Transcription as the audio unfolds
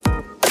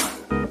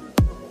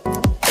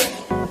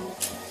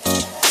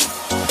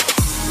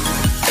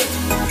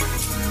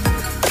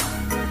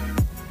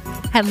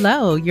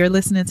Hello, you're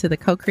listening to the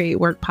Co-Create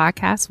Work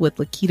podcast with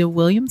Lakita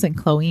Williams and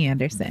Chloe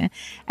Anderson.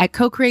 At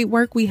Co-Create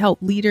Work, we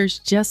help leaders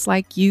just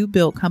like you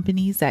build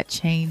companies that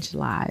change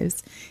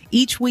lives.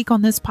 Each week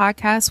on this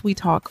podcast, we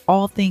talk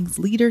all things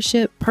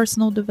leadership,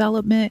 personal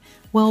development,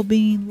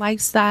 well-being,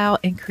 lifestyle,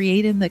 and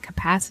creating the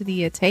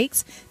capacity it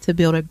takes to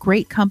build a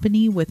great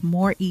company with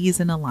more ease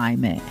and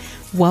alignment.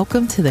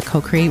 Welcome to the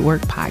Co-Create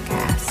Work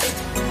podcast.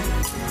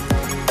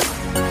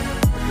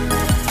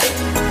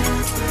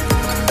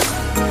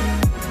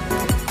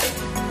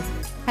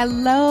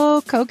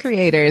 Hello,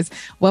 co-creators.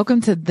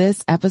 Welcome to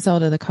this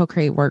episode of the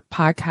Co-Create Work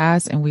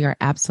podcast. And we are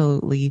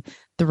absolutely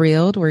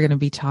thrilled. We're going to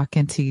be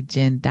talking to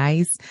Jen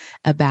Dice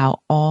about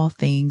all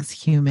things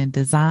human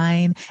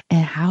design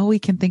and how we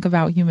can think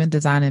about human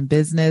design in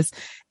business.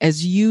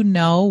 As you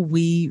know,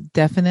 we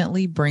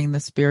definitely bring the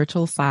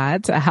spiritual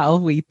side to how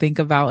we think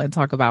about and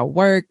talk about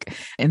work.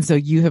 And so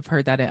you have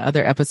heard that in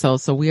other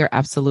episodes. So we are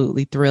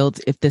absolutely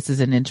thrilled. If this is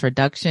an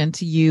introduction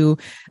to you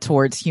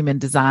towards human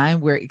design,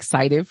 we're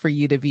excited for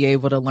you to be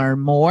able to learn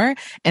more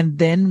and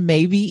then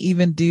maybe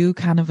even do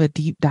kind of a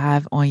deep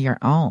dive on your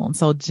own.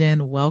 So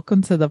Jen,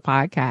 welcome to the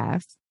podcast.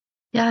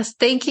 Yes,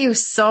 thank you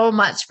so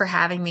much for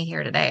having me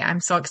here today.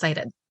 I'm so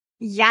excited.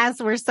 Yes,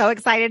 we're so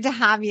excited to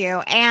have you.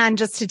 And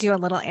just to do a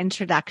little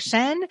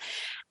introduction,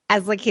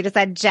 as Lakita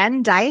said,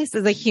 Jen Dice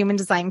is a human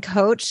design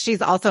coach.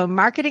 She's also a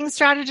marketing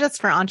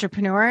strategist for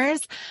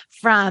entrepreneurs.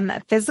 From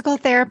physical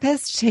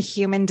therapist to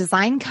human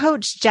design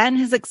coach, Jen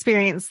has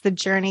experienced the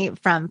journey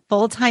from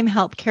full-time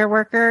healthcare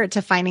worker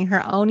to finding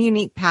her own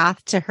unique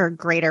path to her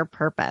greater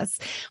purpose,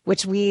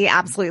 which we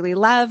absolutely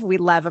love. We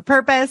love a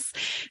purpose.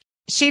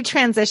 She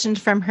transitioned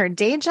from her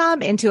day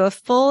job into a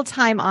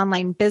full-time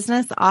online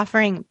business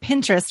offering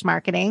Pinterest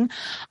marketing.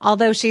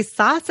 Although she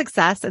saw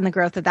success in the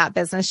growth of that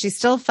business, she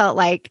still felt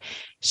like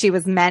she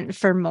was meant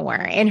for more.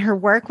 In her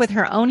work with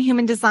her own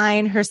human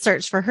design, her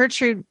search for her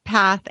true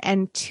path,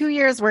 and 2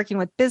 years working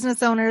with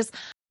business owners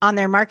on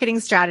their marketing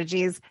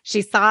strategies,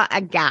 she saw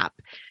a gap.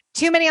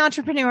 Too many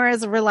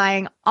entrepreneurs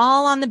relying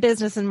all on the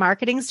business and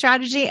marketing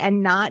strategy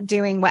and not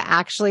doing what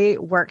actually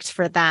worked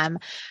for them,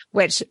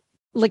 which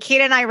Lakita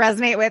and I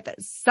resonate with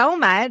so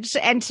much.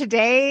 And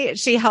today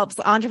she helps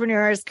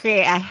entrepreneurs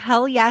create a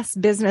hell yes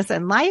business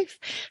and life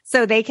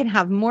so they can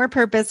have more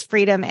purpose,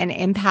 freedom, and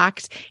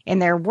impact in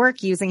their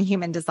work using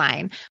human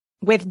design.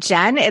 With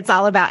Jen, it's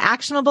all about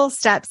actionable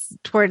steps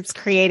towards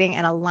creating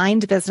an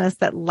aligned business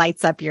that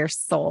lights up your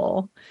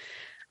soul.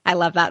 I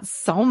love that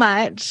so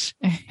much.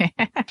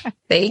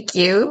 Thank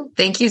you.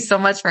 Thank you so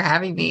much for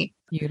having me.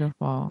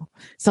 Beautiful.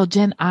 So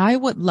Jen, I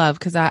would love,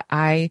 because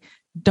I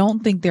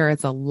don't think there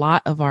is a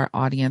lot of our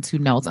audience who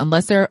knows,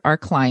 unless they're our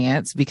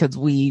clients, because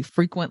we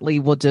frequently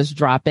will just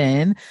drop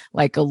in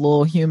like a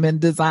little human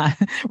design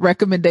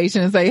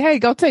recommendation and say, hey,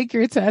 go take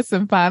your test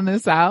and find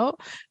this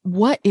out.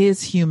 What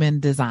is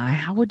human design?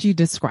 How would you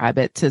describe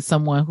it to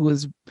someone who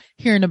is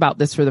hearing about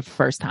this for the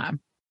first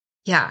time?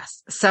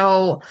 Yes.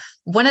 So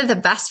one of the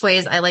best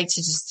ways I like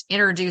to just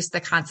introduce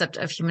the concept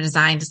of human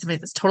design to somebody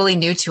that's totally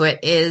new to it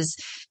is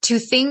to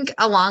think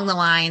along the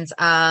lines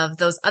of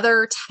those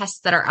other tests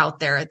that are out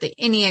there, the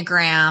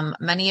Enneagram.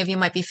 Many of you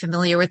might be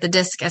familiar with the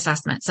DISC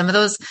assessment, some of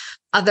those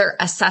other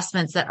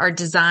assessments that are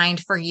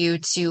designed for you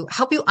to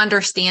help you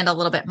understand a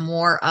little bit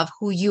more of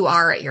who you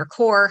are at your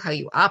core, how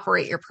you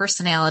operate, your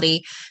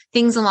personality,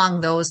 things along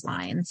those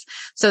lines.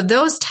 So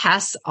those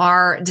tests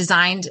are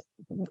designed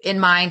in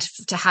mind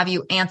to have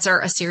you answer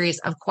a series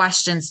of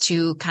questions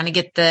to kind of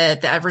get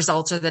the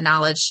results or the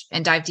knowledge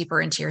and dive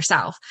deeper into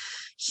yourself.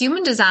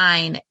 Human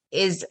design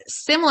is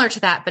similar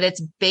to that, but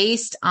it's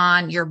based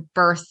on your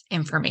birth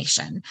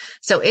information.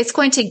 So it's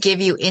going to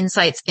give you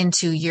insights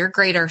into your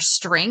greater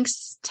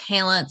strengths,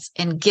 talents,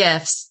 and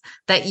gifts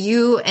that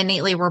you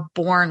innately were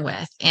born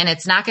with. And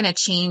it's not going to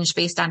change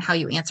based on how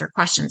you answer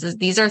questions.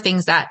 These are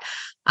things that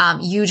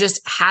you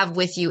just have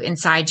with you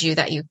inside you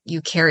that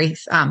you carry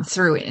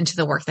through into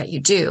the work that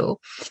you do.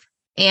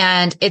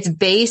 And it's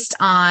based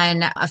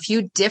on a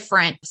few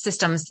different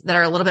systems that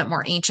are a little bit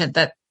more ancient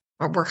that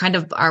are kind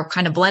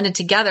of blended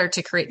together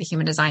to create the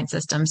human design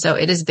system. So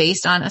it is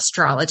based on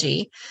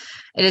astrology.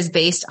 It is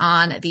based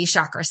on the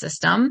chakra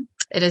system.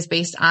 It is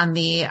based on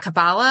the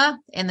Kabbalah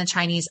and the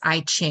Chinese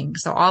I Ching.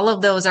 So all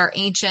of those are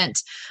ancient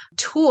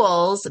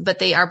tools, but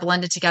they are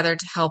blended together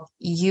to help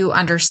you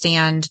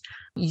understand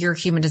your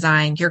human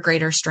design, your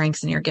greater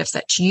strengths, and your gifts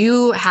that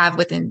you have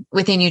within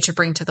you to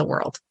bring to the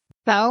world.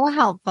 So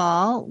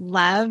helpful.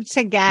 Love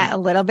to get a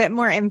little bit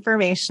more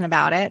information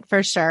about it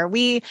for sure.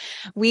 We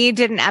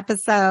did an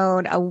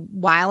episode a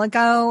while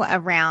ago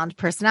around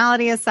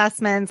personality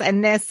assessments,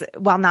 and this,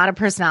 while not a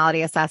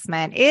personality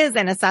assessment, is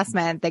an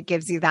assessment that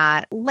gives you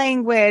that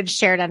language,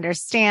 shared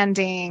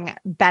understanding,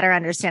 better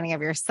understanding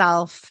of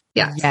yourself.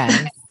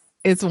 Yes.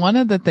 It's one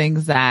of the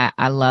things that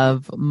I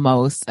love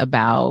most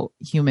about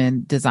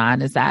human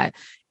design is that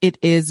it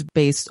is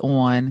based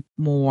on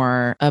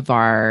more of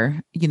our,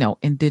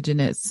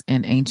 indigenous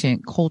and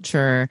ancient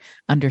culture,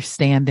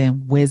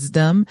 understanding,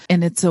 wisdom.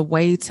 And it's a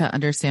way to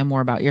understand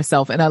more about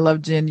yourself. And I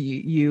love, Jen,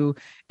 you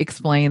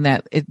explain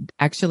that it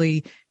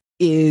actually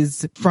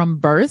is from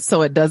birth.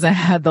 So it doesn't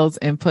have those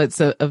inputs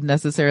of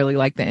necessarily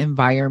like the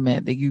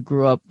environment that you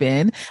grew up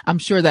in. I'm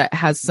sure that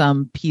has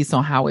some piece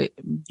on how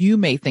you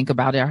may think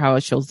about it or how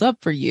it shows up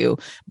for you,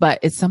 but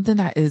it's something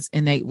that is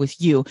innate with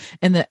you.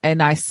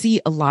 And I see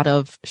a lot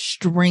of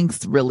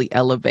strengths really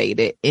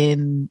elevated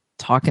in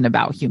talking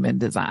about human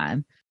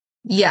design.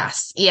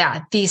 Yes.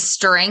 Yeah. The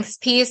strengths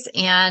piece.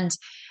 And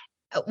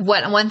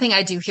one thing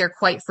I do hear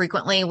quite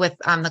frequently with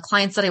the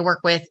clients that I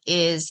work with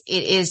is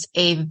it is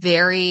a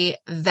very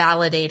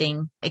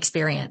validating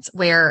experience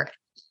where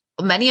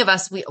many of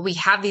us, we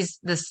have this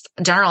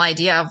general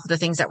idea of the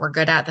things that we're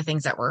good at, the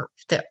things that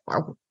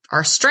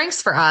are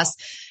strengths for us.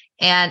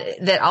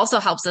 And that also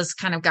helps us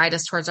kind of guide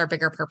us towards our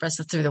bigger purpose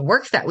through the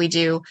work that we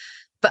do.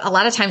 But a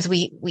lot of times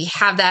we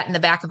have that in the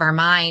back of our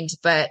mind,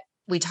 but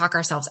we talk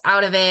ourselves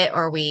out of it,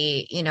 or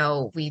we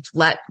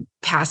let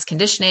past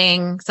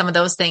conditioning, some of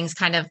those things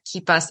kind of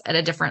keep us at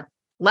a different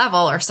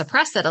level or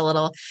suppress it a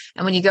little.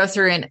 And when you go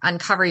through and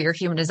uncover your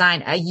human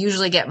design, I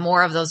usually get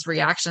more of those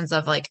reactions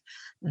of like,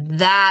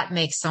 that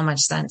makes so much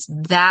sense.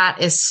 That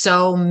is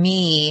so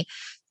me.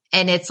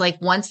 And it's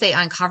like, once they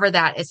uncover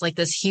that, it's like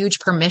this huge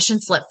permission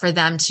slip for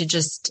them to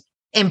just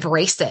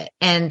embrace it.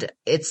 And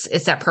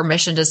it's that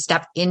permission to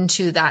step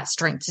into that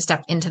strength, to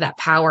step into that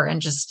power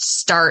and just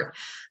start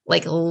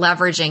like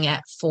leveraging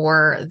it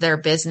for their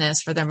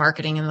business, for their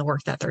marketing and the work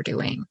that they're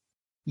doing.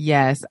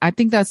 Yes, I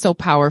think that's so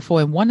powerful.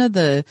 And one of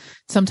the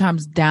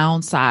sometimes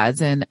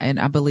downsides, and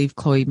I believe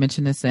Chloe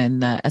mentioned this in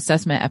the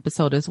assessment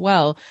episode as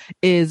well,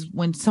 is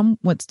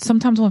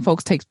sometimes when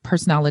folks take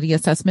personality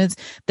assessments,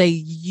 they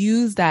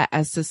use that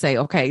as to say,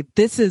 okay,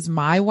 this is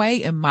my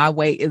way and my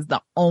way is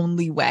the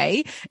only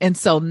way. And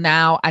so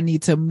now I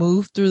need to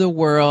move through the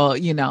world.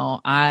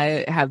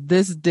 I have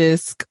this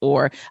disc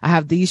or I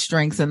have these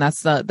strengths, and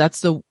that's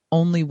the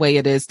only way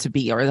it is to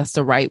be, or that's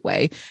the right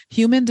way.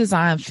 Human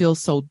design feels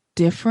so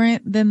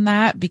different than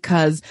that,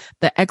 because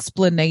the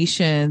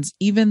explanations,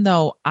 even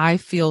though I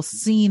feel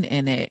seen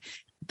in it,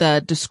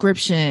 the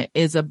description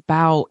is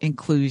about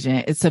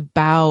inclusion. It's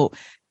about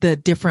the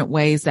different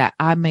ways that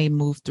I may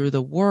move through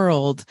the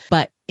world,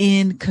 but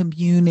in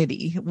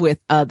community with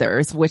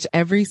others, which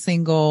every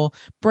single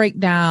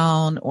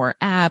breakdown or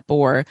app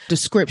or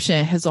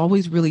description has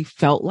always really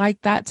felt like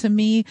that to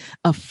me,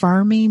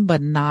 affirming,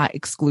 but not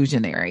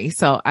exclusionary.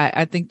 So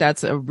I think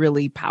that's a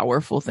really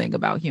powerful thing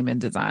about human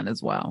design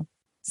as well.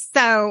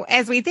 So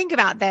as we think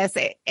about this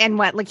and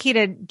what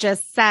Lakita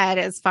just said,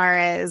 as far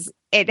as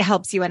it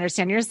helps you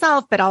understand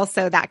yourself, but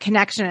also that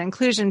connection and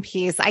inclusion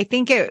piece, I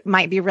think it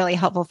might be really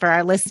helpful for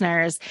our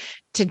listeners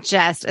to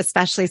just,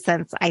 especially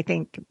since I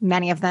think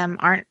many of them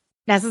aren't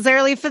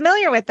necessarily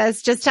familiar with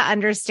this, just to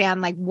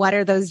understand like, what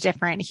are those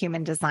different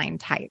human design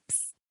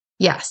types?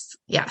 Yes.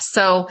 Yes.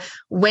 So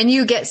when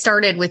you get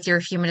started with your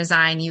human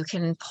design, you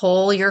can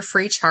pull your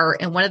free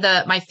chart. And one of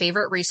my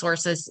favorite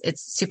resources,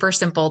 it's super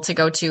simple to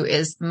go to,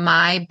 is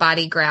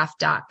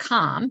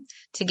mybodygraph.com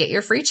to get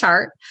your free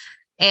chart.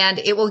 And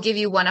it will give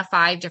you one of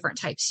 5 different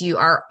types. You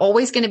are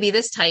always going to be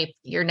this type.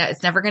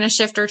 It's never going to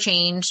shift or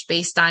change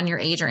based on your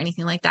age or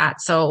anything like that.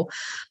 So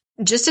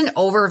just an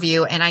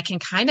overview, and I can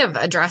kind of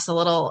address a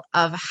little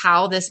of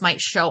how this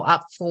might show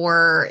up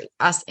for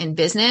us in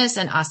business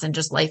and us in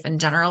just life in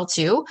general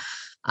too.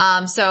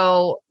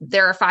 So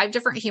there are 5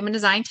 different human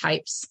design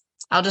types.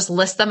 I'll just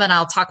list them and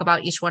I'll talk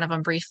about each one of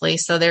them briefly.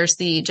 So there's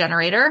the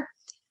generator,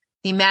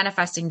 the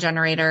manifesting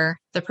generator,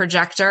 the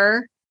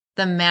projector,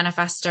 the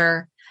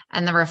manifester,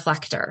 and the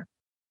reflector.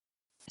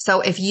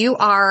 So if you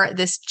are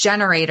this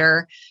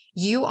generator,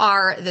 you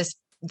are this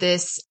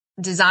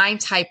design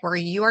type where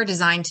you are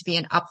designed to be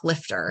an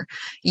uplifter.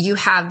 You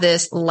have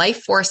this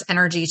life force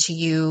energy to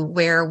you,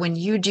 where when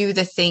you do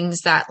the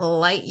things that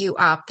light you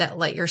up, that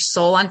light your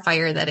soul on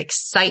fire, that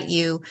excite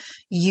you,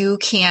 you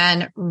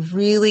can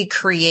really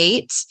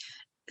create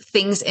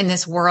things in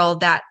this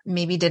world that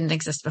maybe didn't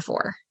exist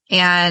before.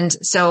 And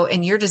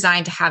you're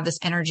designed to have this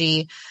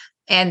energy.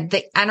 And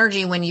the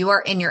energy, when you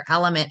are in your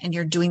element and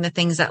you're doing the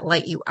things that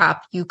light you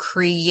up, you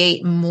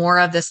create more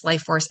of this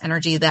life force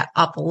energy that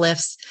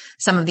uplifts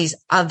some of these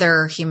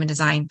other human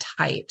design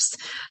types.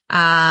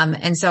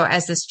 And so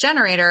as this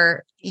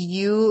generator,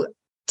 you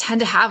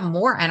tend to have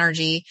more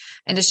energy,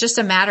 and it's just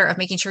a matter of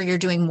making sure you're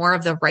doing more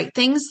of the right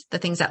things, the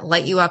things that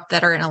light you up,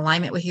 that are in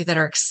alignment with you, that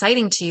are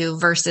exciting to you,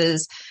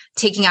 versus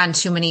taking on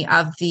too many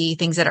of the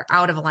things that are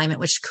out of alignment,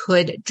 which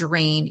could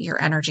drain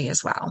your energy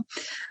as well.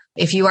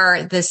 If you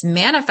are this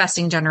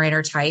manifesting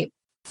generator type,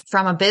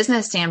 from a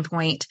business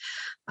standpoint,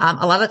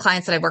 a lot of the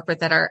clients that I work with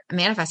that are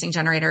manifesting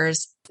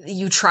generators,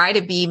 you try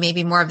to be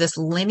maybe more of this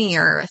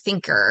linear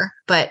thinker,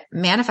 but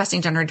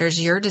manifesting generators,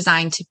 you're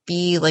designed to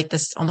be like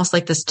this, almost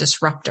like this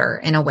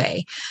disruptor in a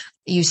way.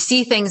 You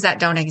see things that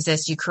don't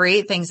exist. You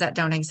create things that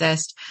don't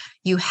exist.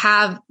 You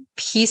have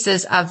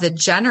pieces of the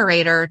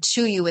generator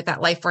to you with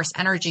that life force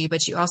energy,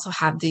 but you also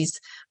have these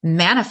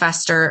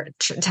manifestor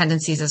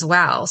tendencies as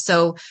well.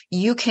 So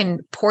you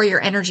can pour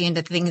your energy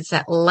into things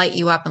that light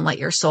you up and light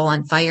your soul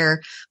on fire,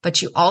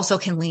 but you also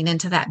can lean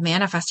into that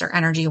manifestor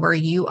energy where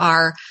you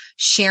are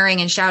sharing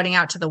and shouting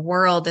out to the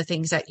world the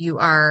things that you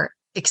are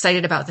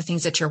excited about the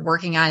things that you're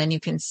working on, and you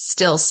can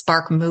still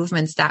spark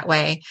movements that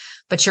way,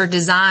 but you're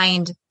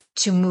designed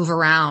to move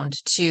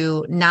around,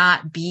 to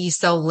not be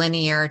so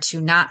linear,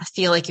 to not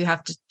feel like you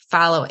have to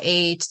follow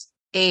A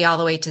all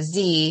the way to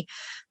Z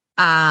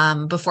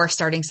before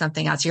starting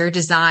something else. You're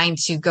designed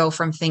to go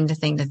from thing to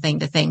thing to thing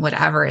to thing,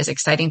 whatever is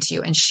exciting to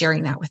you, and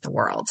sharing that with the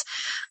world.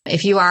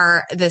 If you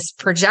are this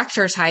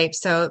projector type,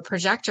 so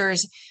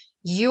projectors,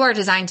 you are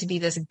designed to be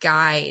this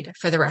guide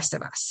for the rest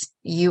of us.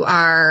 You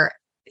are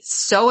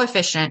so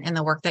efficient in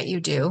the work that you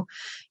do.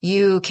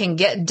 You can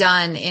get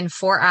done in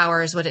 4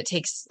 hours what it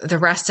takes the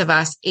rest of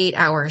us 8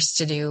 hours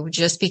to do,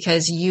 just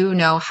because you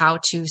know how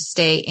to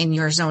stay in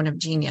your zone of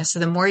genius. So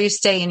the more you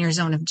stay in your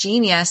zone of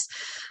genius,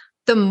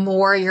 the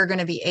more you're going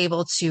to be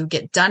able to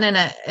get done in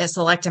a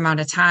select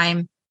amount of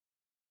time.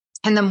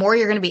 And the more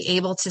you're going to be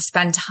able to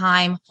spend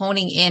time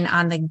honing in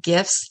on the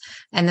gifts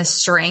and the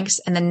strengths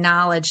and the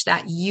knowledge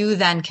that you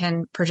then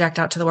can project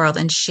out to the world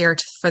and share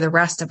for the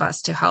rest of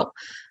us to help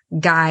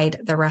guide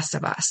the rest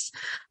of us.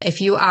 If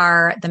you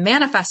are the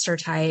manifestor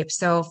type,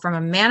 so from a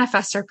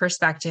manifestor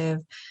perspective,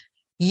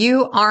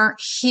 you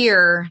aren't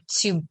here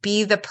to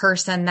be the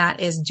person that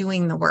is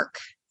doing the work.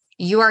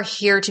 You are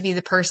here to be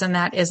the person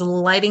that is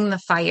lighting the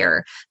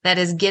fire, that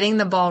is getting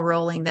the ball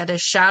rolling, that is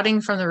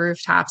shouting from the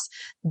rooftops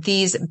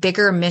these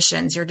bigger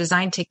missions. You're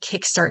designed to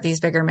kickstart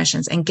these bigger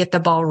missions and get the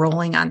ball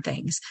rolling on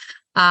things.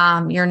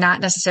 You're not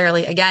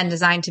necessarily, again,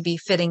 designed to be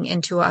fitting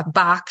into a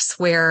box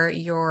where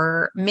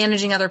you're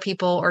managing other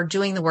people or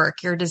doing the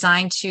work. You're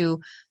designed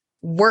to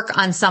work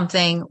on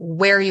something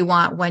where you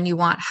want, when you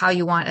want, how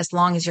you want, as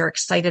long as you're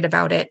excited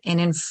about it, and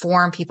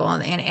inform people.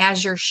 And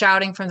as you're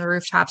shouting from the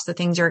rooftops the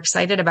things you're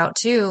excited about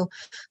too,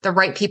 the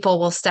right people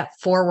will step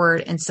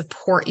forward and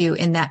support you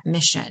in that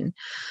mission.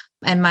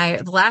 And my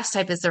last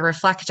type is the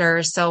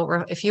reflector.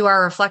 So if you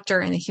are a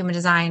reflector in the human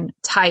design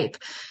type,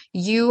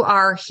 you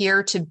are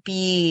here to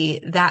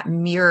be that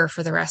mirror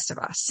for the rest of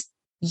us.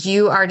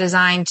 You are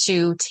designed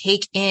to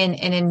take in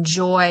and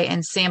enjoy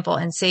and sample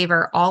and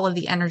savor all of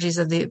the energies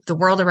of the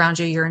world around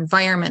you, your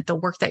environment, the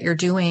work that you're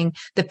doing,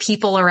 the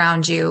people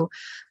around you,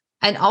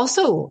 and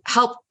also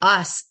help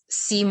us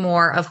see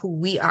more of who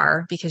we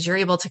are, because you're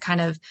able to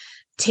kind of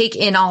take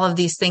in all of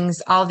these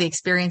things, all of the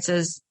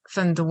experiences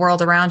from the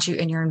world around you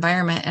and your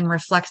environment, and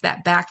reflect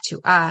that back to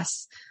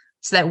us,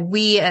 so that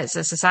we as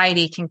a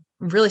society can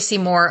really see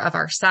more of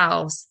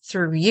ourselves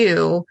through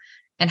you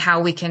and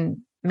how we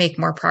can make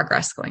more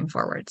progress going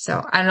forward.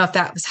 So I don't know if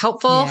that was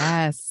helpful.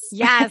 Yes.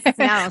 Yes.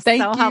 No,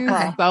 Thank so you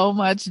helpful. so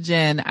much,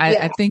 Jen.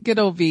 I think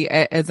it'll be,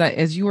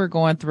 as you were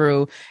going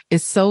through,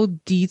 it's so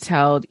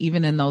detailed,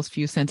 even in those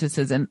few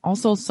sentences, and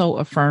also so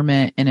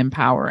affirming and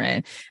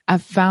empowering. I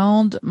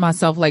found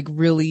myself like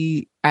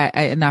really,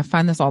 and I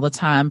find this all the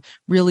time,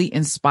 really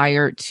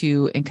inspired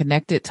to and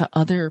connected to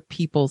other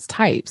people's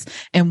types.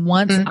 And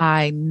once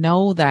I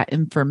know that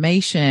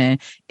information,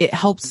 it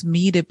helps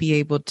me to be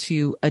able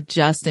to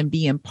adjust and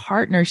be in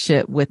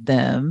partnership with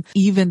them,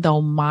 even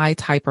though my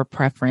type or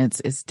preference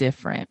is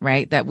different,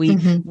 right? That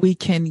we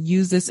can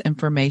use this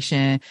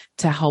information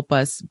to help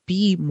us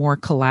be more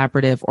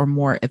collaborative or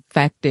more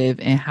effective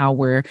in how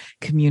we're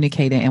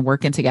communicating and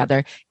working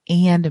together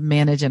and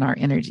managing our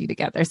energy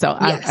together. So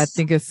yes. I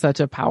think it's such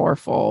a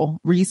powerful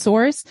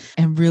resource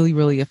and really,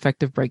 really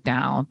effective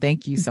breakdown.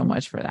 Thank you so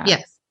much for that.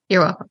 Yes,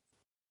 you're welcome.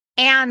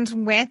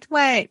 And with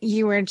what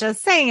you were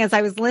just saying, as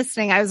I was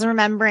listening, I was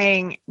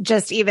remembering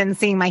just even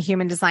seeing my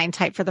human design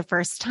type for the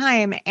first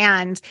time.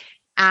 And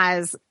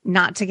as,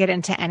 not to get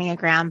into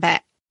Enneagram,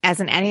 but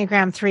as an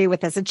Enneagram 3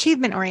 with this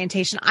achievement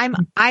orientation,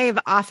 I've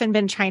often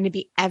been trying to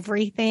be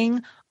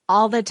everything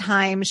all the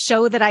time,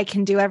 show that I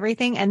can do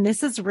everything. And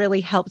this has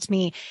really helped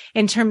me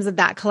in terms of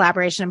that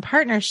collaboration and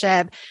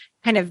partnership,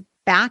 kind of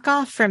back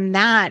off from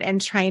that and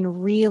try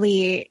and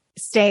really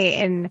stay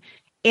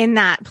in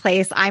that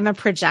place. I'm a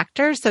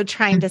projector, so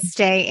trying to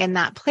stay in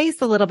that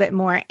place a little bit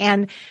more.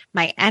 And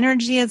my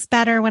energy is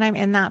better when I'm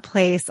in that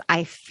place.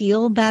 I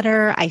feel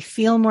better. I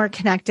feel more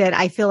connected.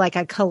 I feel like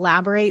I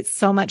collaborate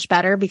so much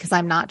better because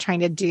I'm not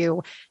trying to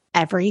do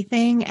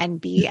everything and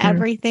be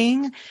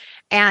everything.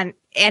 And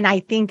I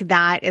think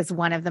that is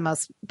one of the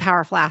most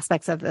powerful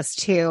aspects of this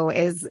too,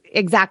 is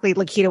exactly,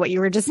 Lakita, what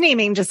you were just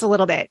naming, just a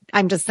little bit.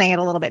 I'm just saying it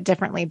a little bit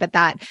differently, but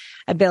that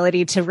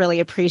ability to really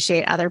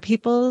appreciate other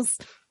people's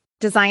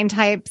design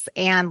types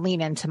and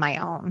lean into my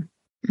own.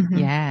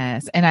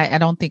 Yes. And I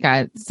don't think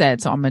I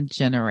said, so I'm a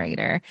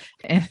generator.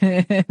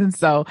 And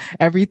so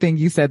everything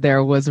you said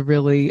there was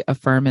really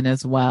affirming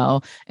as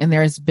well. And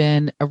there's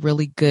been a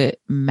really good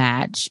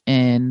match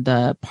in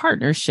the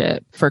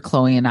partnership for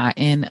Chloe and I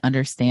in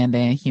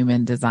understanding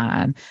human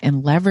design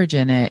and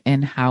leveraging it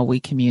in how we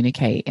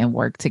communicate and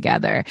work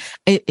together.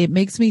 It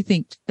makes me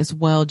think as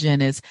well, Jen,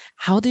 is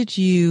how did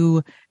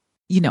you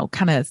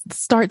kind of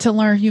start to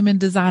learn human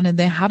design? And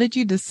then how did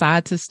you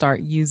decide to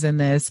start using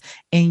this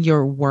in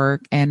your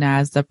work and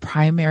as the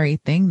primary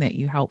thing that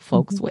you help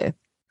folks with?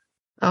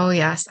 Oh,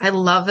 yes. I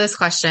love this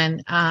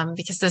question.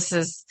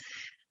 Because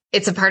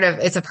it's a part of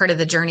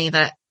the journey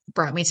that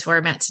brought me to where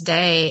I'm at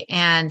today.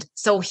 And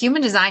so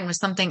human design was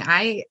something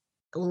I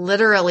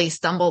literally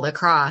stumbled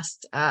across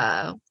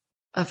a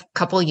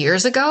couple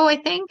years ago, I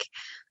think.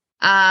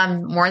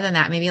 More than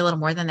that, maybe a little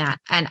more than that.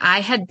 And I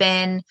had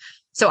been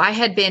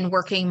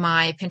working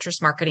my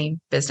Pinterest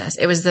marketing business.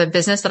 It was the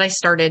business that I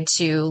started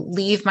to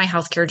leave my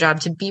healthcare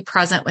job to be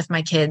present with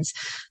my kids.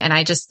 And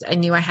I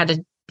knew I had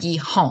to be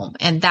home,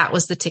 and that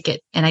was the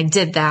ticket. And I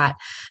did that.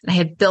 And I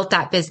had built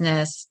that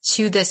business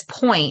to this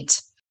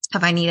point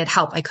of I needed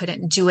help. I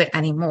couldn't do it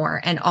anymore.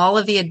 And all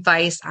of the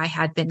advice I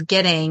had been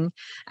getting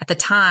at the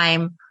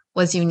time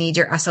was you need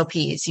your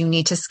SOPs, you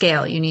need to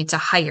scale, you need to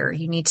hire,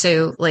 you need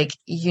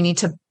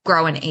to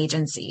grow an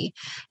agency.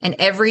 And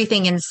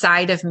everything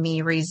inside of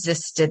me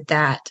resisted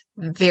that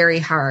very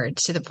hard,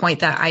 to the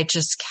point that I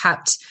just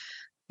kept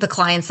the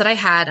clients that I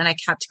had, and I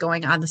kept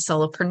going on the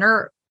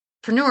solopreneur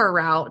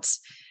route,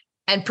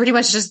 and pretty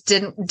much just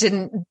didn't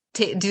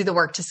do the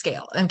work to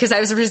scale, and because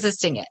I was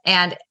resisting it.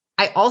 And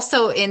I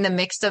also, in the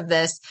mix of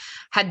this,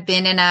 had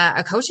been in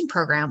a coaching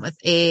program with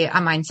a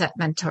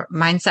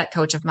mindset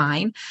coach of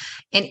mine.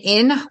 And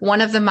in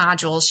one of the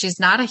modules, she's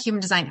not a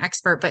human design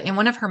expert, but in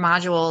one of her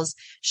modules,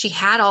 she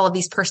had all of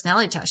these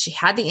personality tests. She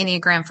had the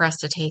Enneagram for us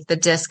to take, the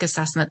DISC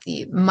assessment,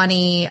 the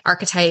money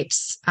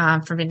archetypes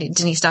from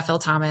Denise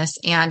Duffield Thomas,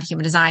 and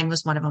human design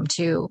was one of them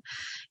too,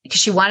 because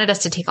she wanted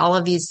us to take all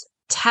of these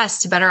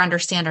tests to better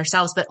understand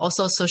ourselves, but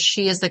also so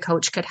she as the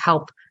coach could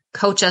help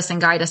coach us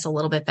and guide us a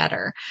little bit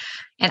better.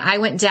 And I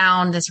went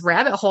down this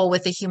rabbit hole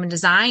with the human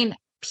design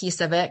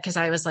piece of it, because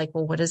I was like,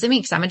 well, what does it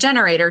mean? Because I'm a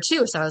generator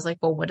too. So I was like,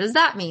 well, what does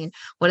that mean?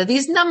 What do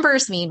these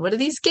numbers mean? What are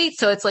these gates?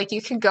 So it's like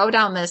you could go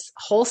down this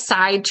whole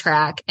side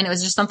track, and it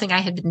was just something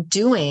I had been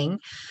doing.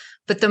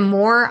 But the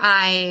more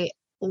I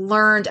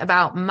learned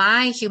about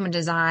my human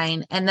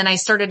design, and then I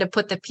started to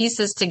put the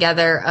pieces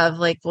together of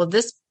like, well,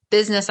 this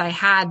business I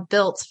had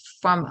built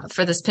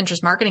for this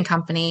Pinterest marketing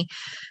company,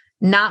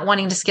 not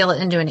wanting to scale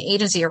it into an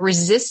agency or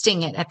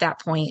resisting it at that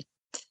point,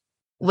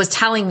 was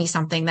telling me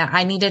something that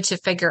I needed to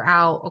figure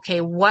out.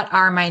 Okay, what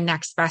are my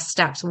next best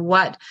steps?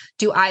 What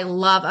do I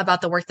love about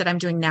the work that I'm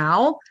doing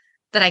now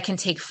that I can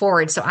take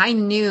forward? So I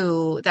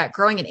knew that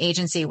growing an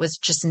agency was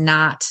just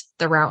not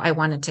the route I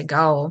wanted to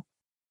go.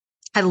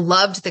 I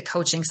loved the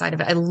coaching side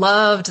of it. I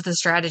loved the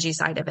strategy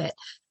side of it.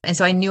 And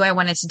so I knew I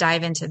wanted to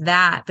dive into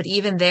that. But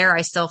even there,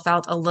 I still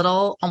felt a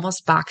little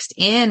almost boxed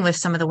in with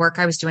some of the work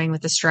I was doing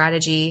with the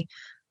strategy,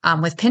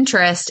 with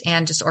Pinterest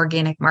and just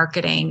organic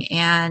marketing.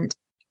 And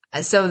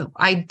so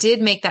I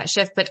did make that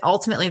shift, but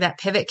ultimately that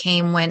pivot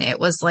came when it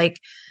was like,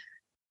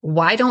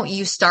 why don't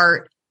you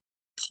start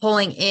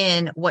pulling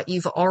in what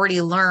you've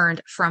already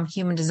learned from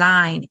human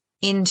design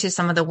into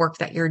some of the work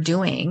that you're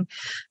doing?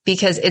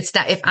 Because it's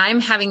that if I'm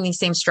having these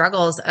same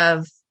struggles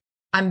of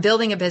I'm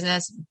building a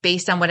business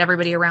based on what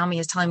everybody around me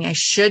is telling me I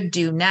should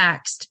do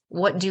next,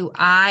 what do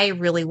I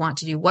really want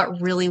to do?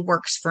 What really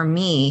works for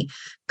me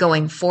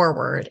going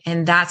forward?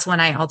 And that's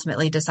when I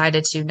ultimately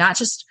decided to not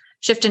just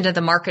shift into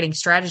the marketing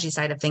strategy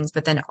side of things,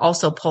 but then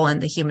also pull in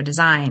the human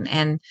design.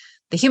 And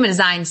the human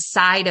design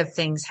side of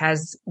things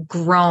has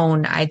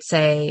grown, I'd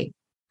say,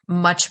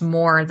 much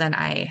more than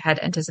I had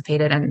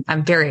anticipated. And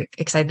I'm very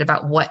excited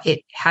about what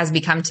it has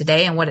become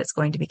today and what it's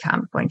going to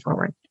become going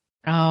forward.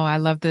 Oh, I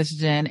love this,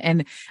 Jen.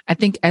 And I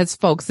think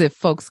if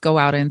folks go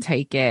out and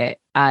take the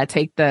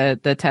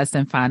test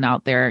and find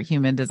out their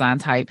human design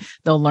type,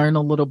 they'll learn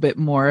a little bit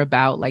more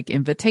about like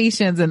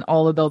invitations and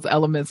all of those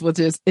elements, which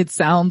is, it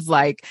sounds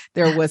like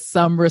there was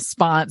some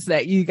response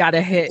that you got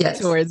to hit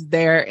towards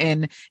there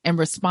and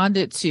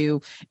responded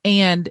to.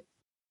 And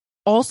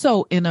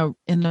also in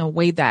a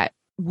way that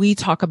we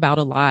talk about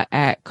a lot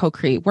at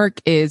Co-Create Work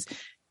is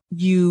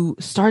you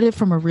started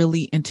from a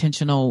really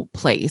intentional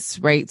place,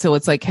 right? So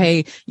it's like,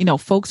 hey,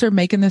 folks are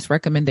making this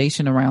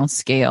recommendation around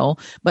scale,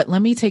 but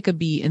let me take a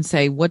beat and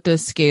say, what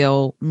does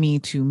scale mean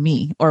to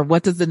me? Or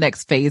what does the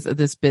next phase of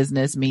this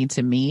business mean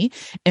to me?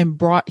 And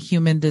brought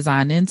human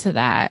design into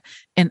that.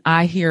 And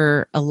I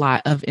hear a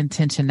lot of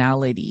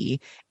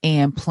intentionality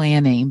and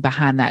planning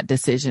behind that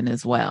decision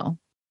as well.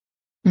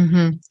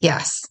 Mm-hmm.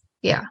 Yes.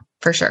 Yeah,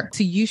 for sure.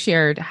 So you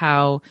shared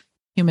how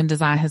human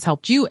design has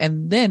helped you,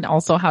 and then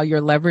also how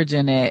you're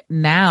leveraging it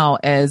now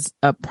as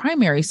a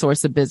primary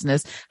source of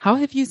business. How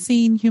have you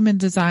seen human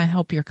design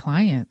help your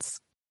clients?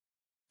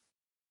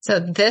 So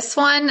this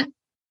one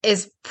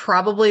is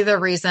probably the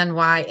reason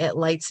why it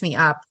lights me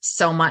up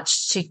so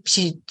much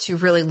to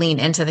really lean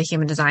into the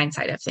human design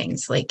side of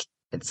things. Like,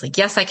 it's like,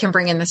 yes, I can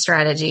bring in the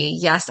strategy.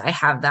 Yes, I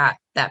have that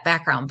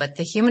background, but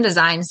the human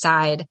design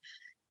side,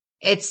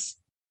 it's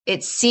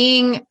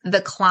seeing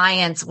the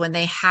clients when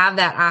they have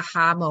that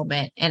aha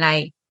moment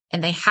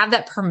and they have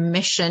that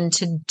permission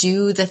to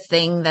do the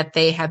thing that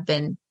they have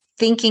been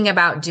thinking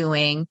about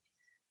doing,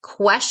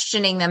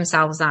 questioning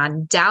themselves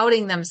on,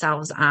 doubting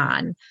themselves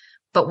on.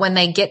 But when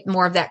they get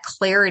more of that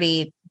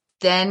clarity,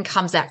 then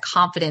comes that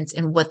confidence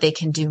in what they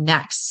can do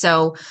next.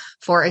 So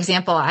for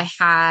example, I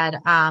had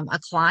a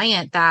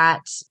client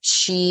that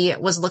she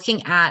was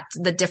looking at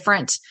the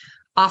different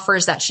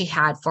offers that she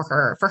had for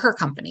her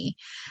company.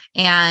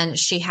 And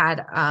she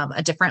had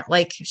a different,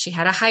 she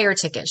had a higher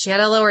ticket, she had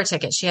a lower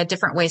ticket, she had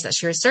different ways that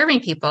she was serving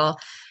people.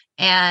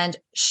 And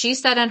she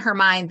said in her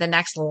mind, the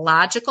next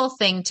logical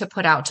thing to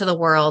put out to the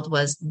world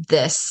was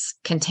this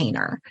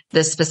container,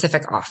 this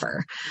specific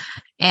offer.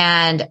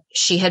 And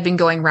she had been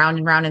going round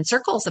and round in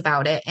circles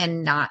about it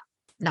and not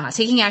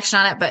taking action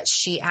on it. But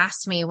she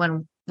asked me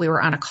when we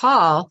were on a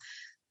call,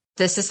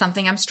 this is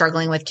something I'm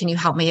struggling with. Can you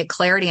help me get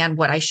clarity on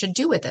what I should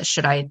do with this?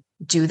 Should I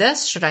do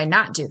this? Should I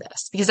not do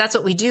this? Because that's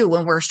what we do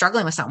when we're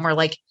struggling with something. We're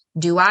like,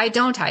 do I,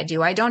 don't I,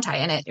 do I, don't I?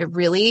 And it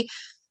really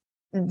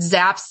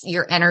zaps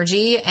your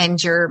energy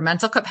and your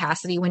mental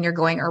capacity when you're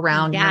going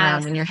around and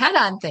around in your head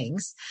on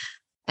things.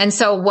 And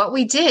so what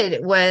we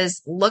did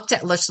was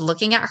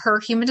looking at her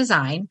human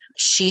design.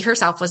 She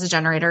herself was a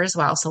generator as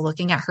well. So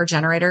looking at her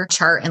generator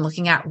chart and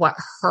looking at what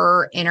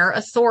her inner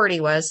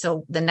authority was.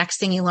 So the next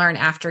thing you learn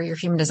after your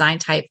human design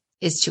type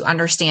is to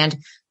understand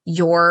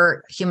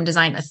your human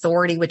design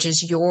authority, which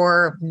is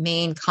your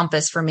main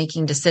compass for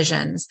making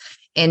decisions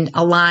and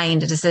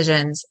aligned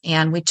decisions.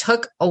 And we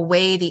took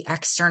away the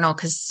external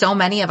because so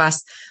many of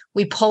us,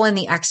 we pull in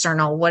the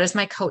external. What does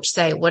my coach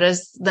say? What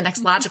does the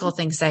next logical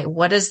thing say?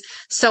 What does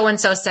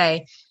so-and-so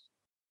say?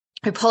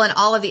 We pull in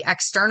all of the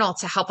external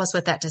to help us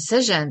with that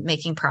decision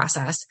making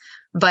process.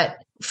 But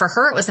for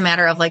her, it was a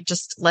matter of like,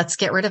 just let's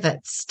get rid of it.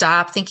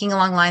 Stop thinking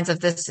along lines of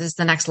this is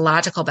the next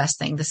logical best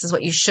thing. This is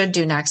what you should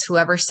do next.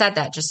 Whoever said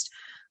that, just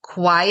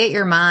quiet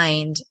your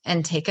mind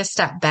and take a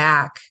step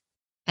back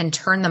and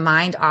turn the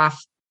mind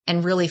off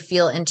and really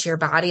feel into your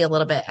body a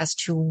little bit as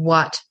to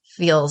what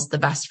feels the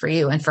best for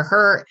you. And for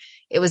her,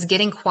 it was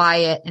getting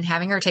quiet and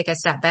having her take a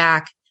step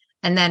back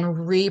and then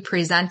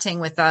representing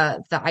with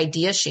the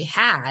idea she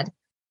had.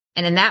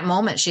 And in that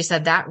moment, she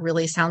said, that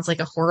really sounds like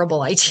a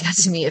horrible idea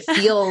to me.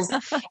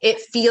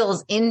 It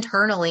feels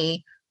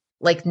internally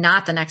like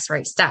not the next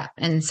right step.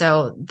 And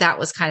so that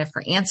was kind of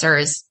her answer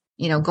is,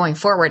 going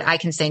forward, I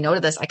can say no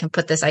to this. I can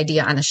put this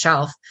idea on the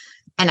shelf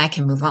and I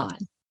can move on.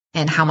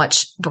 And how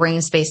much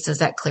brain space does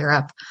that clear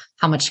up?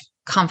 How much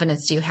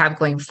confidence do you have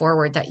going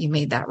forward that you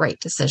made that right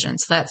decision?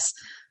 So I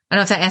don't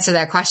know if that answered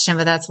that question,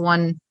 but that's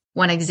one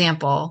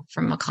example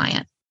from a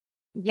client.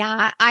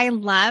 Yeah, I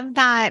love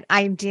that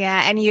idea.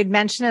 And you'd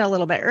mentioned it a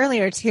little bit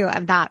earlier too,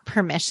 of that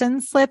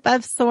permission slip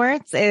of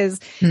sorts is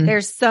we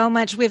have so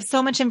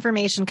much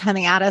information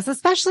coming at us,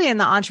 especially in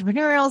the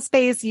entrepreneurial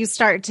space. You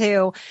start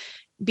to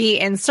be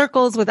in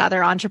circles with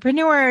other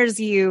entrepreneurs.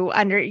 You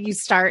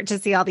start to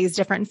see all these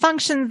different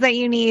functions that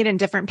you need and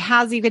different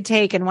paths you could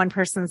take. And one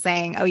person's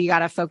saying, oh, you got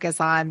to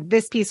focus on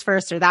this piece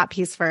first or that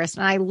piece first.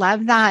 And I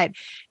love that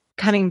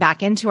coming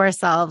back into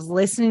ourselves,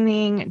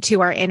 listening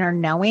to our inner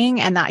knowing,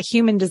 and that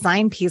human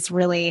design piece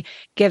really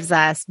gives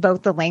us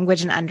both the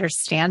language and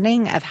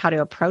understanding of how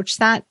to approach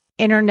that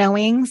inner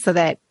knowing so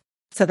that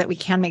we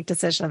can make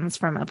decisions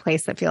from a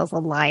place that feels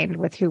aligned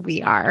with who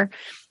we are.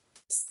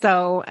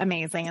 So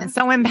amazing and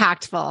so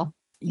impactful.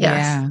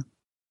 Yeah.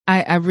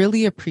 I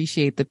really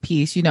appreciate the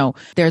piece.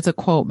 There's a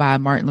quote by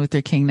Martin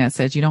Luther King that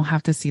says, you don't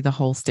have to see the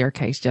whole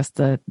staircase, just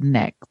the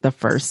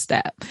first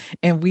step.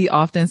 And we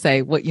often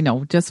say,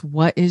 just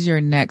what is your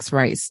next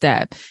right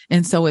step?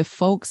 And so if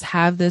folks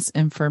have this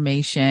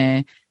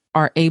information,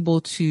 are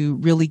able to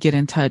really get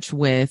in touch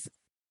with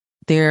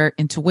their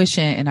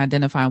intuition and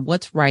identifying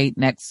what's right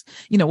next,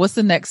 what's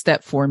the next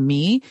step for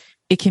me,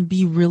 it can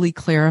be really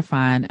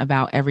clarifying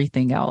about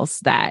everything else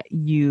that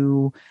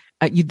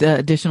the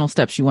additional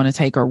steps you want to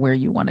take or where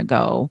you want to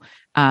go.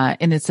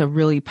 And it's a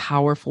really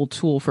powerful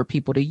tool for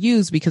people to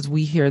use because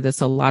we hear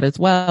this a lot as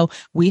well.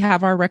 We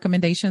have our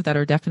recommendations that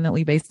are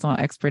definitely based on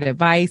expert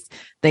advice.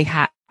 They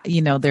have,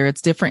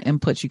 there's different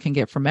inputs you can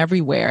get from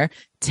everywhere.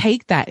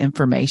 Take that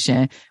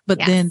information, but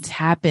then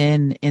tap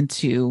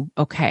into,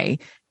 okay,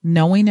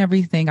 knowing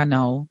everything I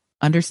know,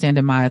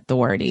 understanding my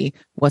authority,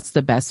 what's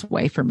the best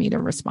way for me to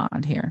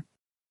respond here?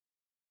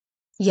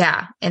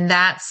 Yeah. And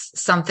that's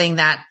something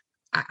that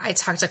I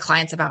talk to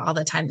clients about all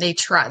the time.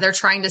 They're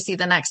trying to see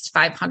the next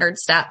 500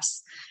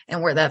 steps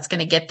and where that's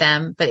going to get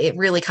them. But it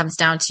really comes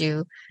down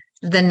to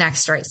the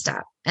next right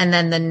step and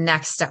then the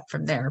next step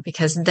from there,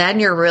 because then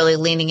you're really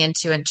leaning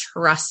into and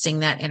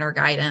trusting that inner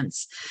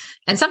guidance.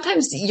 And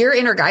sometimes your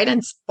inner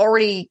guidance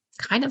already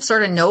kind of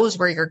sort of knows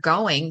where you're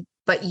going,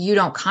 but you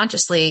don't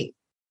consciously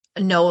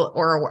know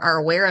or are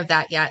aware of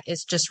that yet.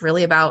 It's just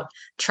really about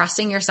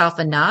trusting yourself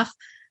enough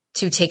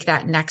to take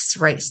that next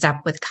right step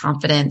with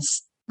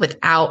confidence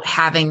without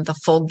having the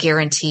full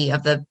guarantee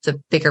of the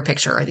bigger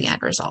picture or the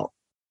end result.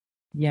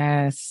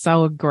 Yes,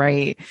 so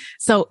great.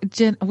 So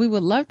Jen, we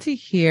would love to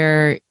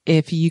hear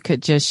if you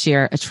could just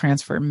share a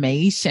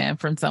transformation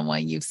from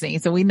someone you've seen.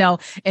 So we know,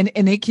 and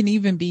it can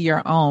even be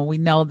your own. We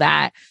know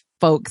that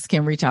folks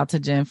can reach out to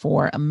Jen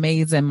for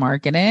amazing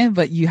marketing,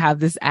 but you have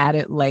this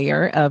added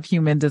layer of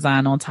human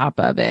design on top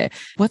of it.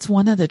 What's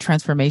one of the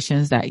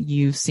transformations that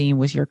you've seen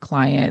with your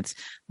clients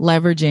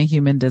leveraging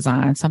human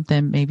design,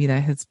 something maybe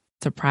that has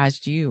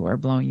surprised you or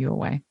blown you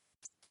away?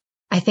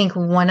 I think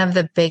one of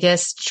the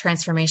biggest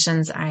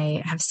transformations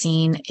I have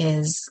seen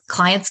is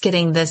clients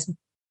getting this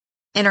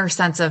inner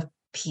sense of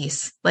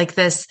peace, like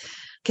this,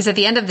 because at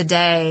the end of the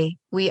day,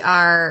 we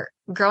are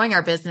growing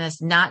our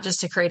business, not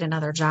just to create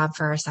another job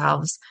for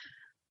ourselves,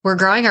 we're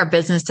growing our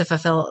business to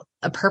fulfill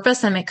a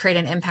purpose and create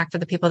an impact for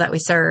the people that we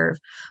serve,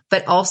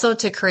 but also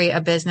to create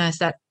a business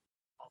that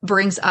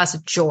brings us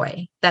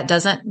joy, that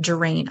doesn't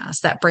drain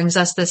us, that brings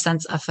us this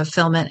sense of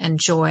fulfillment and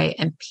joy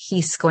and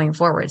peace going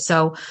forward.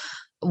 So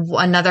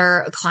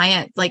another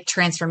client like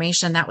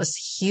transformation that was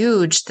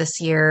huge this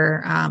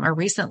year or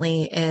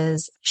recently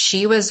is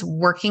she was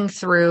working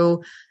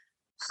through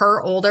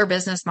her older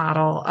business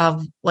model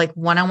of like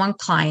one-on-one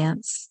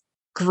clients,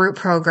 group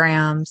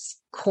programs,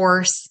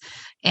 course,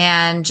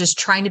 and just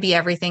trying to be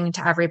everything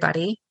to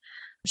everybody.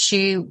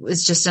 She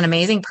was just an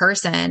amazing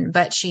person,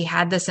 but she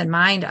had this in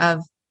mind of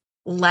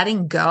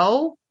letting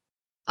go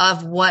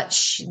of what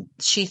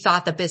she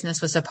thought the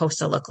business was supposed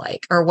to look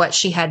like, or what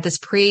she had this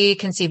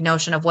preconceived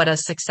notion of what a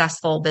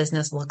successful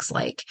business looks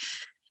like,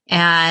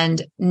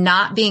 and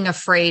not being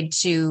afraid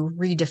to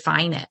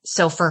redefine it.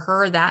 So for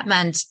her, that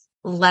meant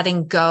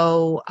letting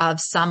go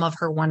of some of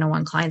her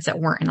one-on-one clients that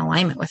weren't in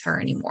alignment with her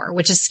anymore,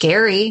 which is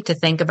scary to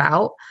think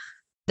about.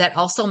 That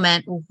also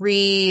meant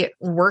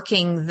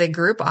reworking the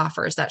group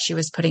offers that she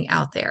was putting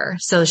out there.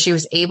 So she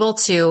was able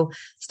to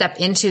step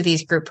into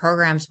these group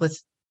programs with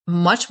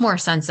much more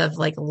sense of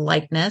like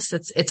likeness.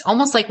 It's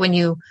almost like when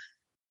you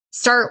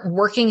start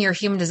working your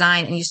human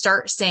design and you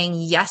start saying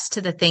yes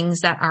to the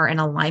things that are in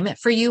alignment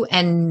for you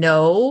and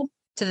no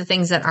to the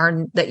things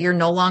that you're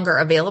no longer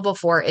available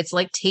for. It's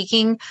like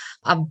taking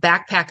a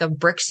backpack of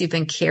bricks you've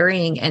been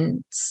carrying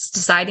and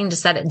deciding to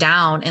set it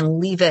down and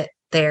leave it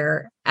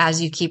there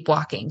as you keep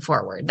walking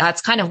forward.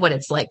 That's kind of what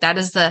it's like. That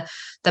is the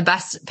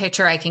best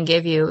picture I can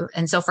give you.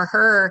 And so for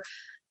her,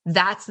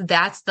 that's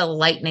the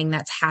lightning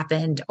that's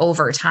happened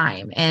over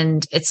time.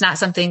 And it's not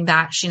something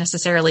that she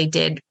necessarily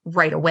did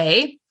right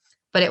away,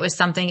 but it was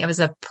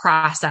a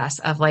process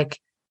of like,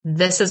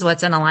 this is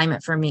what's in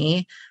alignment for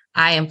me.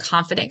 I am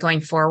confident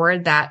going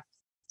forward that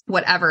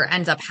whatever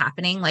ends up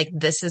happening, like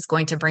this is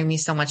going to bring me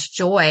so much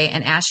joy.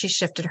 And as she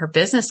shifted her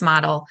business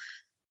model,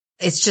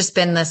 it's just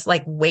been this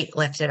like weight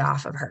lifted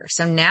off of her.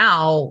 So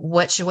now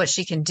what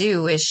she can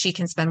do is she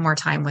can spend more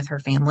time with her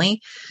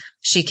family.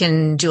 She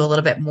can do a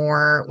little bit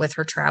more with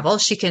her travel.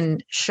 She can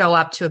show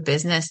up to a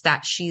business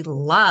that she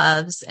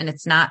loves. And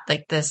it's not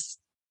like this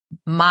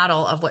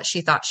model of what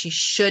she thought she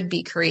should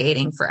be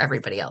creating for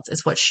everybody else.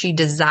 It's what she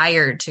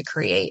desired to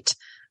create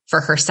for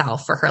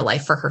herself, for her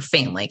life, for her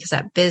family, because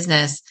that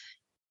business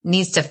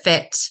needs to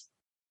fit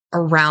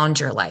around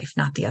your life,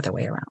 not the other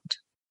way around.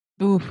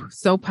 Ooh,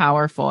 so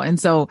powerful. And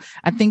so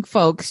I think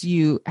folks,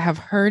 you have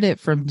heard it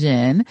from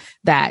Jen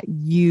that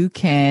you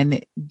can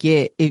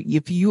get,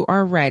 if you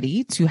are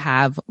ready to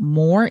have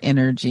more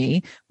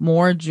energy,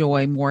 more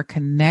joy, more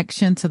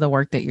connection to the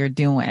work that you're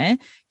doing,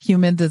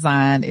 human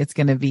design, it's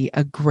going to be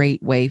a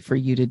great way for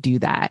you to do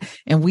that.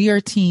 And we are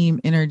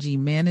team energy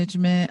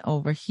management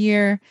over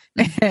here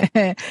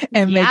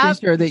and making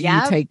sure that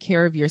you take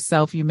care of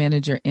yourself, you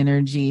manage your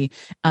energy,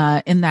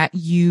 and that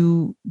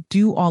you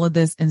do all of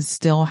this and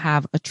still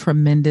have a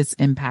tremendous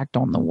impact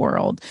on the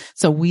world.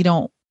 So we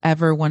don't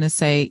ever want to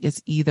say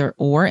it's either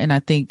or. And I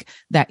think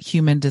that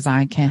human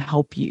design can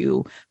help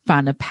you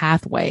find a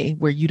pathway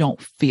where you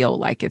don't feel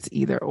like it's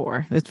either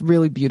or. It's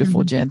really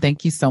beautiful, Jen.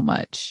 Thank you so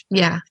much.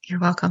 Yeah, you're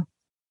welcome.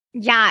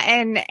 Yeah.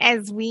 And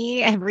as we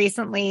have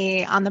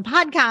recently on the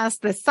podcast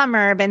this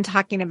summer been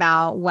talking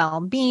about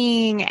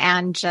well-being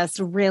and just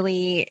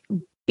really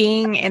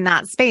being in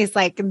that space,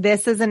 like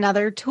this is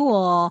another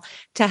tool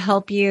to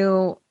help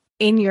you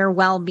in your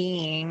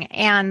well-being.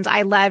 And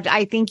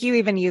I think you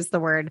even used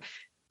the word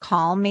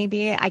calm,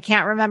 maybe. I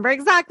can't remember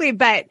exactly,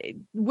 but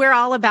we're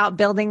all about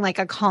building like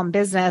a calm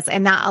business,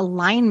 and that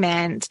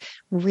alignment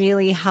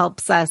really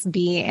helps us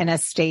be in a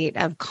state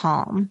of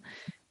calm.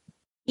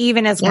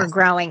 Even as we're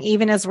growing,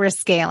 even as we're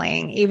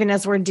scaling, even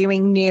as we're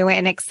doing new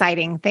and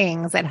exciting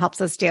things, it helps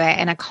us do it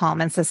in a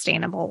calm and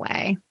sustainable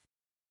way.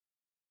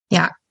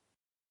 Yeah,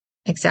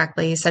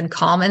 exactly. You said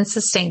calm and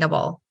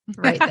sustainable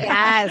right there.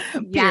 Yes.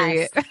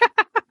 Yes.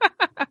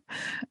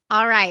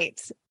 All right.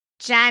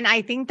 Jen,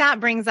 I think that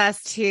brings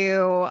us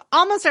to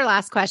almost our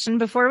last question.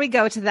 Before we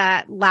go to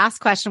that last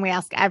question we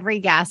ask every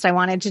guest, I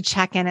wanted to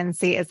check in and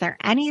see, is there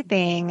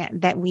anything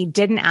that we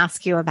didn't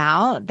ask you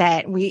about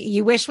that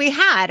you wish we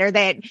had or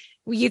that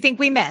you think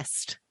we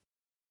missed?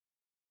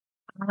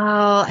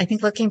 Oh, I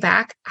think looking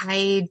back,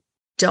 I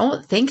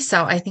don't think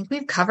so. I think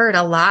we've covered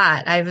a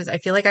lot. I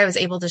feel like I was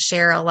able to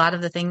share a lot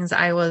of the things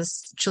I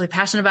was truly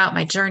passionate about,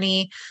 my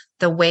journey,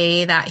 the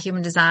way that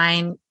human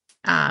design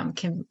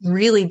can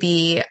really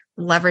be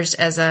leveraged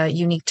as a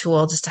unique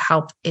tool just to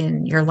help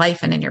in your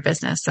life and in your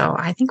business. So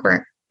I think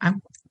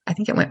I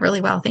think it went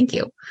really well. Thank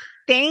you.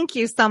 Thank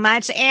you so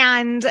much.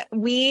 And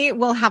we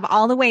will have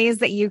all the ways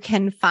that you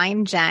can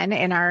find Jen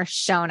in our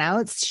show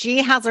notes.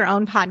 She has her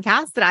own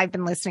podcast that I've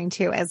been listening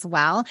to as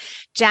well.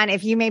 Jen,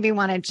 if you maybe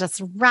want to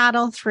just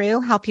rattle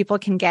through how people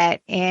can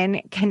get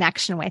in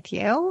connection with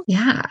you.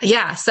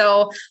 Yeah.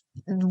 So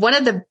One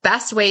of the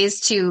best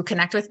ways to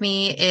connect with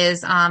me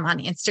is on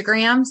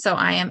Instagram. So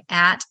I am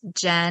at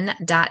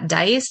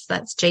jen.dice.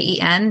 That's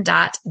JEN.DYS.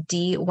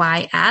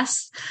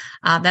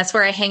 That's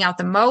where I hang out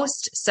the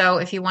most. So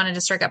if you wanted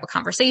to strike up a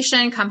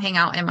conversation, come hang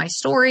out in my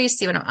stories,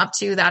 see what I'm up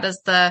to. That is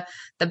the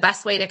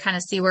best way to kind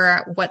of see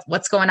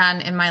what's going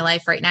on in my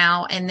life right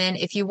now. And then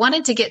if you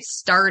wanted to get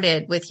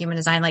started with human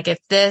design, like if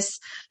this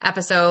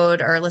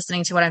episode or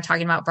listening to what I'm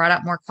talking about brought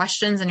up more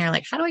questions and you're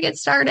like, how do I get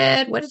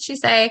started? What did she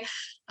say?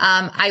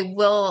 I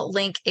will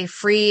link a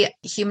free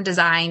human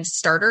design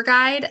starter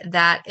guide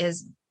that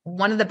is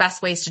one of the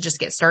best ways to just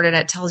get started.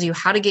 It tells you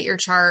how to get your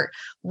chart,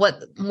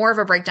 what more of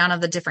a breakdown of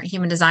the different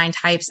human design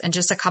types, and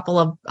just a couple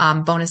of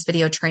bonus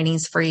video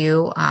trainings for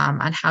you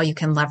on how you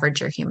can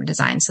leverage your human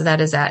design. So that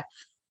is at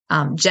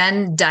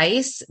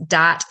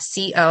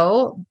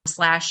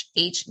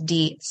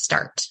jendice.co/HD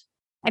start.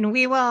 And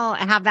we will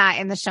have that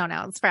in the show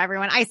notes for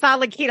everyone. I saw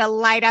Lakita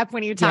light up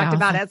when you talked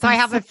about it. So I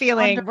have a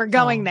feeling we're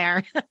going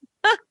there.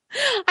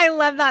 I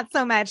love that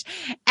so much.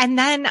 And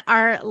then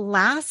our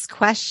last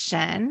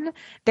question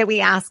that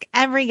we ask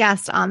every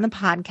guest on the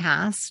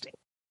podcast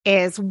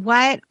is,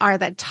 what are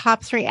the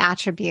top 3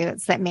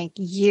 attributes that make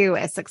you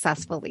a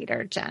successful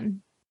leader,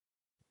 Jen?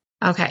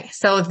 Okay.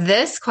 So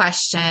this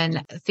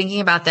question,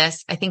 thinking about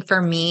this, I think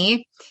for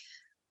me,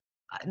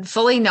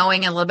 fully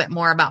knowing a little bit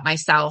more about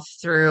myself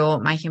through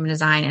my human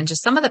design and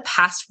just some of the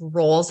past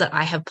roles that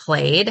I have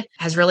played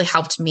has really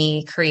helped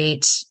me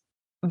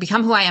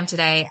become who I am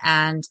today.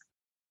 And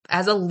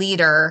as a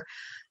leader,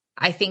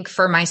 I think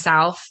for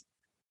myself,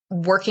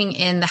 working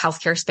in the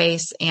healthcare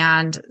space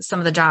and some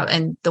of the job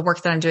and the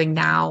work that I'm doing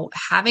now,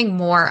 having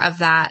more of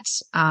that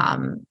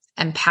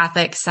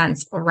empathic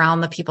sense around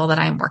the people that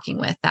I'm working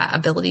with, that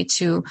ability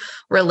to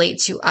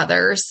relate to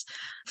others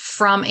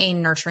from a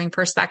nurturing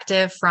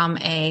perspective, from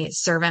a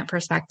servant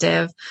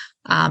perspective.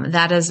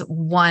 That is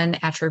one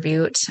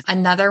attribute.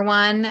 Another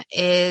one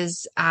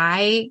is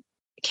I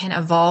can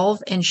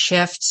evolve and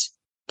shift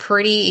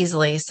pretty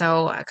easily.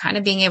 So kind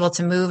of being able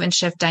to move and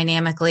shift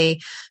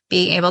dynamically,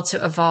 being able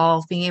to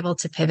evolve, being able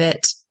to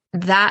pivot,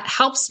 that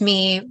helps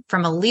me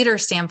from a leader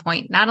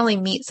standpoint, not only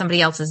meet somebody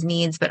else's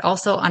needs, but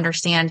also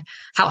understand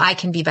how I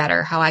can be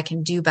better, how I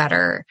can do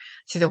better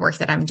through the work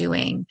that I'm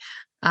doing.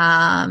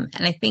 And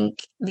I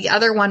think the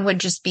other one would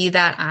just be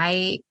that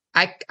I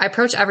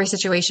approach every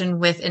situation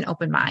with an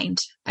open mind.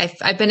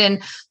 I've been in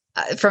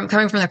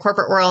coming from the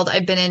corporate world,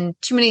 I've been in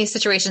too many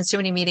situations, too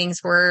many meetings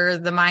where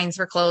the minds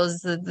were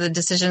closed, the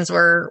decisions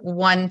were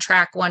one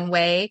track, one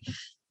way.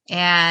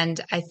 And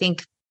I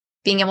think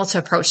being able to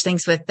approach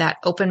things with that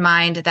open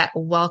mind, that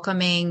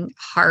welcoming,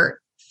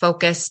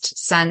 heart-focused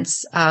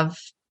sense of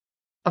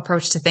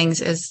approach to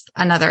things is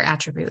another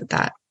attribute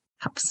that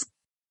helps.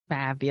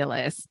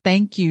 Fabulous.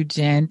 Thank you,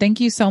 Jen. Thank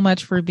you so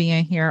much for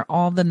being here.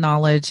 All the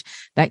knowledge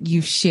that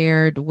you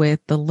shared with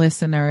the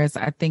listeners,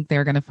 I think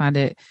they're going to find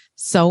it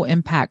so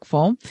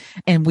impactful.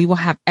 And we will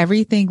have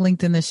everything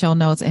linked in the show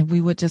notes. And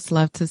we would just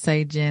love to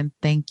say, Jen,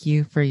 thank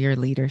you for your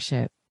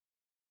leadership.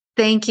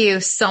 Thank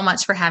you so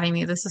much for having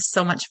me. This was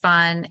so much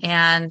fun.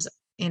 And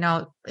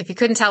if you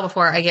couldn't tell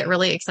before, I get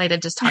really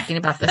excited just talking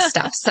about this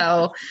stuff.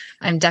 So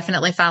I'm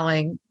definitely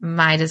following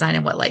my design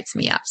and what lights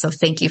me up. So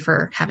thank you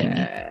for having me.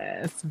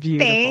 Yes,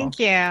 beautiful. Thank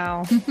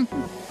you.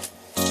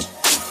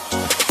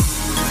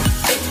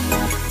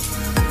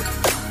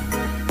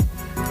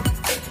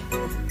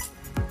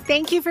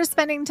 Thank you for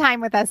spending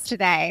time with us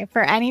today.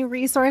 For any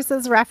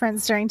resources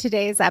referenced during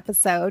today's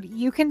episode,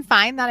 you can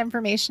find that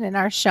information in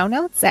our show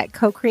notes at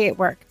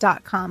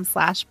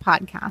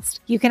cocreatework.com/podcast.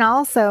 You can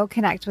also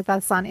connect with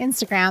us on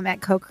Instagram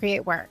at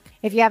cocreatework.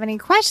 If you have any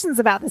questions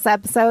about this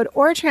episode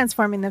or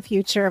transforming the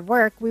future of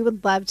work, we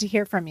would love to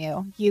hear from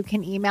you. You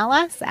can email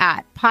us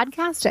at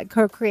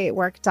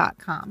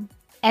podcast@cocreatework.com.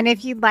 And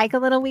if you'd like a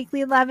little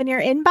weekly love in your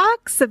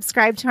inbox,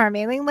 subscribe to our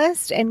mailing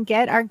list and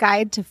get our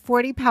guide to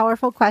 40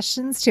 powerful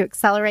questions to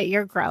accelerate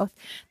your growth.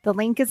 The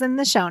link is in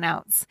the show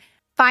notes.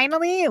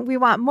 Finally, we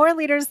want more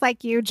leaders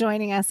like you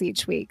joining us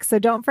each week. So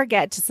don't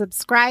forget to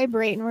subscribe,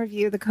 rate, and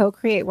review the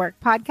Co-Create Work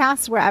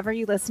podcast wherever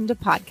you listen to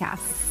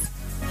podcasts.